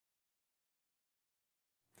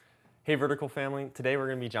Hey, Vertical family. Today we're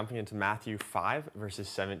going to be jumping into Matthew 5, verses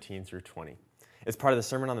 17 through 20. It's part of the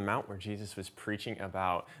Sermon on the Mount where Jesus was preaching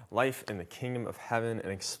about life in the kingdom of heaven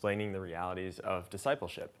and explaining the realities of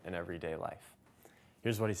discipleship in everyday life.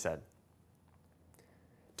 Here's what he said.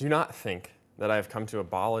 Do not think that I have come to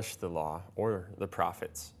abolish the law or the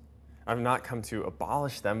prophets. I have not come to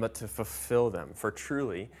abolish them, but to fulfill them. For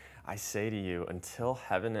truly, I say to you, until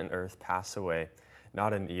heaven and earth pass away,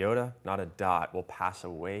 not an iota, not a dot will pass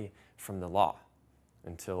away from the law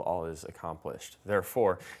until all is accomplished.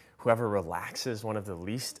 Therefore, whoever relaxes one of the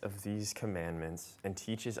least of these commandments and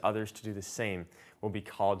teaches others to do the same will be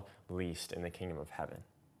called least in the kingdom of heaven.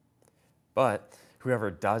 But whoever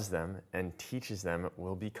does them and teaches them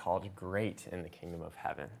will be called great in the kingdom of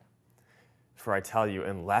heaven. For I tell you,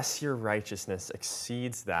 unless your righteousness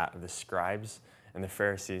exceeds that of the scribes and the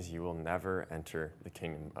Pharisees, you will never enter the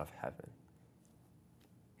kingdom of heaven.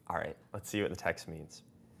 All right, let's see what the text means.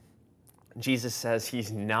 Jesus says he's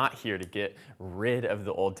not here to get rid of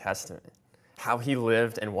the Old Testament. How he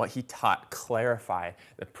lived and what he taught clarify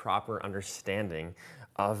the proper understanding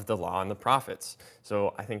of the law and the prophets.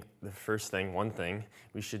 So I think the first thing, one thing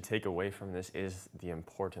we should take away from this is the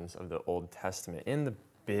importance of the Old Testament in the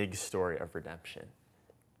big story of redemption.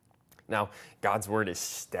 Now, God's word is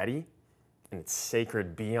steady and it's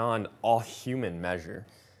sacred beyond all human measure.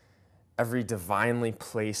 Every divinely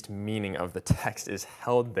placed meaning of the text is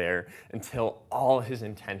held there until all his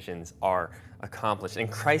intentions are accomplished.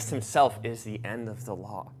 And Christ himself is the end of the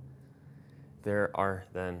law. There are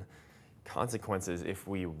then consequences if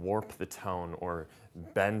we warp the tone or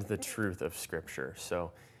bend the truth of Scripture.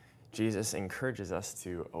 So Jesus encourages us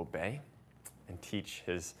to obey and teach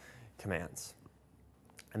his commands.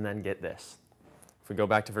 And then get this. If we go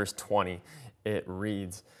back to verse 20, it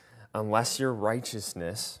reads, unless your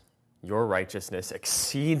righteousness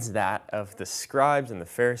exceeds that of the scribes and the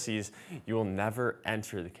Pharisees, you will never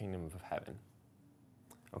enter the kingdom of heaven.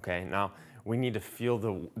 Okay, now we need to feel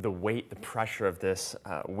the weight, the pressure of this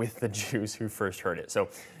with the Jews who first heard it. So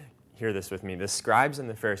hear this with me. The scribes and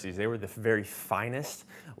the Pharisees, they were the very finest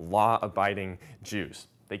law-abiding Jews.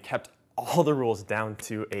 They kept all the rules down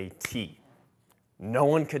to a T. No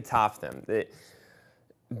one could top them.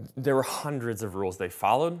 There were hundreds of rules they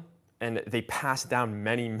followed, and they passed down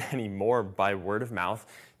many, many more by word of mouth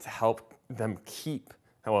to help them keep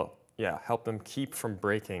from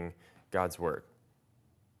breaking God's word.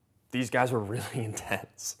 These guys were really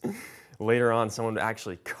intense. Later on, someone would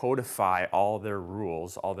actually codify all their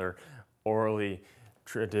rules, all their orally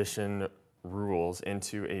tradition rules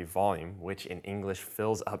into a volume, which in English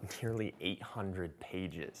fills up nearly 800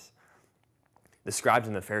 pages. The scribes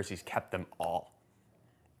and the Pharisees kept them all.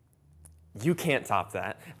 You can't top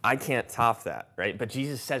that. I can't top that, right? But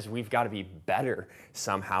Jesus says we've got to be better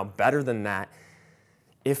somehow, better than that.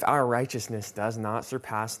 If our righteousness does not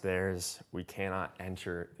surpass theirs, we cannot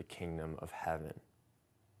enter the kingdom of heaven.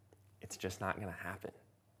 It's just not going to happen.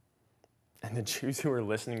 And the Jews who were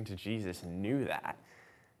listening to Jesus knew that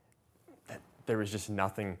there was just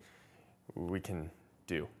nothing we can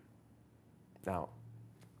do. Now,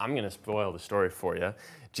 I'm going to spoil the story for you.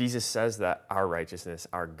 Jesus says that our righteousness,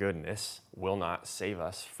 our goodness, will not save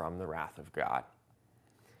us from the wrath of God.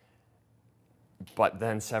 But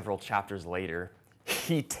then several chapters later,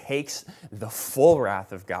 he takes the full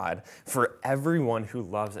wrath of God for everyone who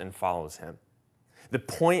loves and follows him. The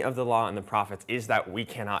point of the law and the prophets is that we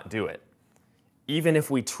cannot do it. Even if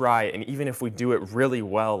we try, and even if we do it really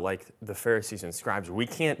well like the Pharisees and scribes, we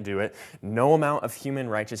can't do it. No amount of human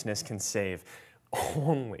righteousness can save.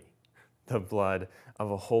 Only the blood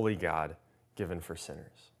of a holy God given for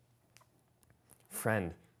sinners.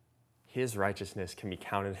 Friend, his righteousness can be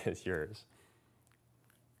counted as yours.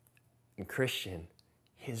 And Christian,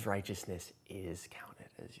 his righteousness is counted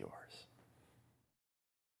as yours.